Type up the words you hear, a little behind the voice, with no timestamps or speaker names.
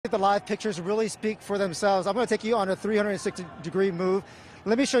the live pictures really speak for themselves. I'm going to take you on a 360-degree move.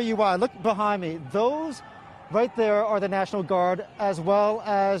 Let me show you why. Look behind me. Those right there are the National Guard as well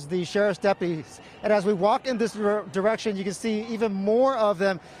as the sheriff's deputies. And as we walk in this direction, you can see even more of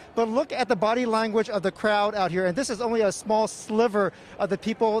them. But look at the body language of the crowd out here. And this is only a small sliver of the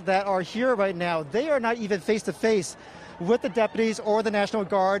people that are here right now. They are not even face to face with the deputies or the National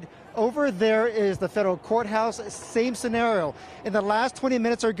Guard. Over there is the federal courthouse, same scenario. In the last 20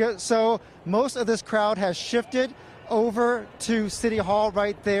 minutes or so, most of this crowd has shifted over to City Hall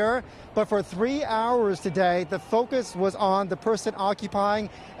right there. But for 3 hours today, the focus was on the person occupying,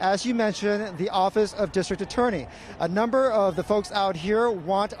 as you mentioned, the office of district attorney. A number of the folks out here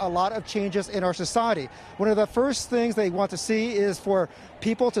want a lot of changes in our society. One of the first things they want to see is for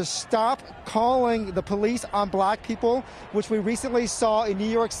people to stop calling the police on black people, which we recently saw in New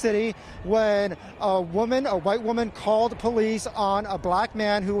York City when a white woman, called police on a black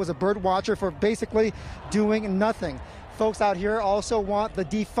man who was a bird watcher for basically doing nothing. Folks out here also want the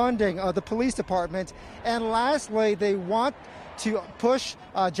defunding of the police department. And lastly, they want to push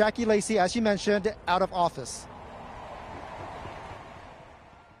Jackie Lacey, as you mentioned, out of office.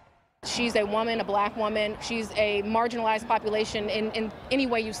 She's a woman, a black woman. She's a marginalized population in any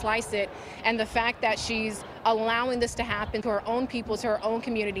way you slice it. And the fact that she's allowing this to happen to her own people, to her own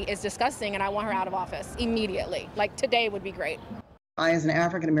community is disgusting. And I want her out of office immediately. Like today would be great. I, as an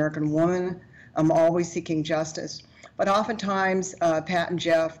African-American woman, am always seeking justice. But oftentimes, Pat and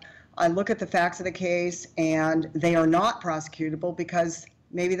Jeff, I look at the facts of the case and they are not prosecutable because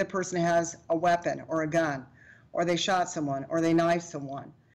maybe the person has a weapon or a gun, or they shot someone, or they knifed someone.